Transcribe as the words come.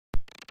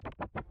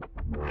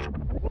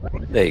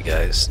Hey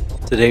guys,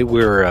 today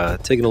we're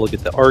taking a look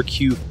at the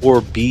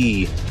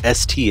RQ-4B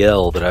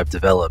STL that I've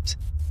developed.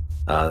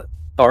 The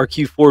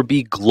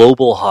RQ-4B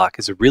Global Hawk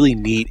is a really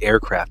neat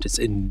aircraft. It's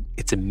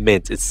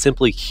immense. It's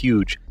simply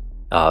huge,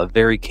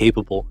 very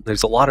capable.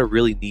 There's a lot of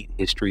really neat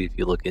history if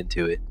you look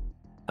into it.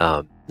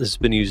 This has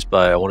been used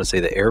by, I want to say,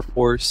 the Air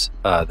Force,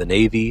 the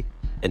Navy,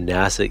 and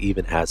NASA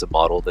even has a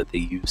model that they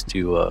use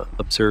to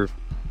observe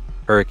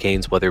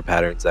hurricanes, weather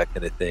patterns, that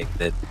kind of thing.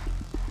 Then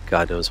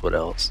God knows what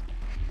else.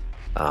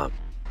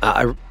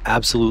 I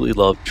absolutely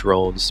love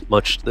drones,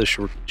 much to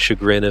the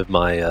chagrin of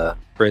my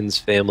friends,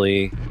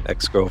 family,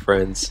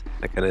 ex-girlfriends,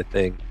 that kind of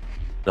thing.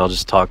 And I'll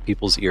just talk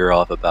people's ear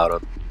off about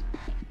them.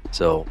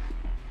 So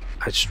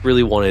I just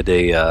really wanted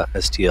a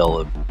STL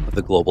of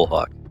the Global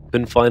Hawk.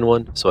 Couldn't find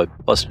one, so I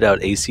busted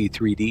out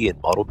AC3D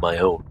and modeled my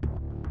own.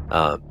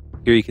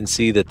 Here you can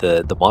see that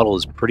the model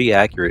is pretty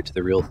accurate to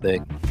the real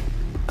thing.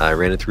 I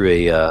ran it through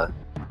a, I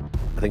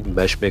think,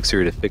 mesh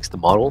mixer to fix the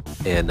model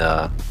and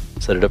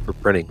set it up for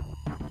printing.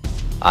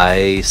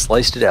 I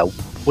sliced it at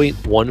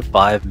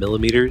 0.15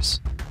 millimeters,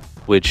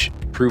 which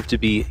proved to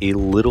be a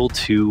little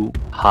too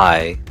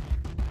high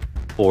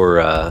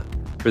for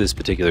this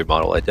particular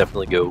model. I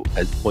definitely go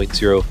at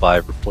 0.05 or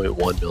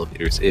 0.1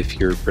 millimeters if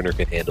your printer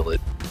can handle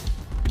it.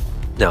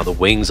 Now the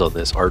wings on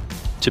this are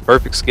to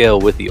perfect scale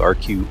with the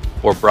RQ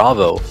or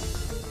Bravo,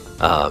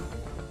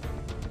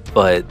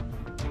 but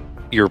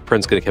your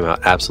print's going to come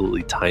out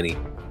absolutely tiny.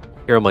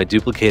 Here on my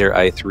Duplicator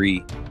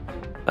i3,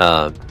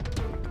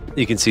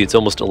 you can see it's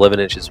almost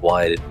 11 inches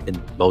wide,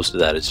 and most of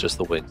that is just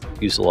the wings. The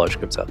fuselage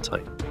comes out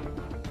tiny.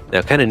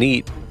 Now, kind of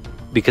neat,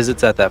 because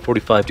it's at that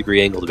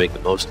 45-degree angle to make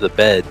the most of the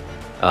bed,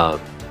 the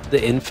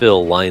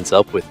infill lines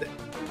up with it.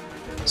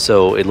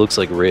 So it looks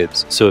like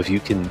ribs. So if you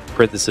can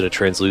print this in a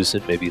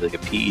translucent, maybe like a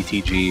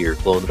PETG or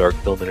glow-in-the-dark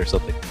filament or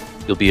something,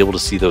 you'll be able to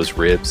see those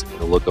ribs, and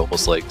it'll look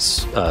almost like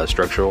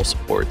structural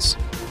supports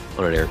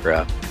on an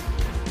aircraft.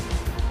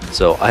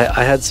 So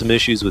I had some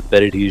issues with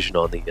bed adhesion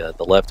on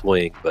the left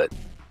wing, but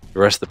the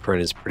rest of the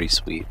print is pretty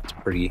sweet. It's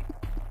pretty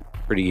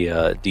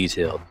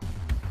detailed.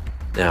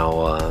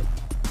 Now,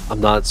 I'm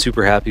not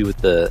super happy with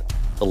the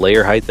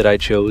layer height that I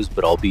chose,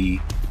 but I'll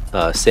be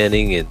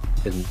sanding and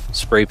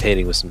spray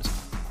painting with some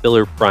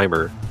filler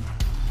primer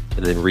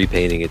and then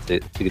repainting it to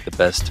get the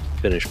best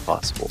finish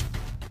possible.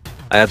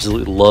 I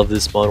absolutely love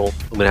this model.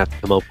 I'm going to have to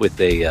come up with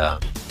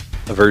a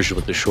version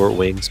with the short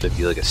wings,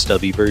 maybe like a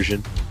stubby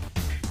version.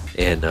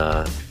 And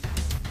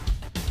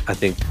I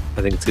think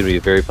it's going to be a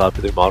very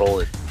popular model,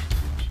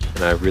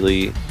 and I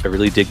really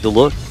dig the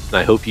look, and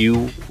I hope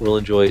you will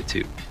enjoy it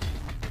too.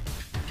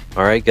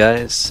 Alright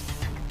guys,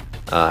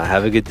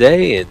 have a good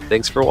day, and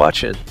thanks for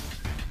watching.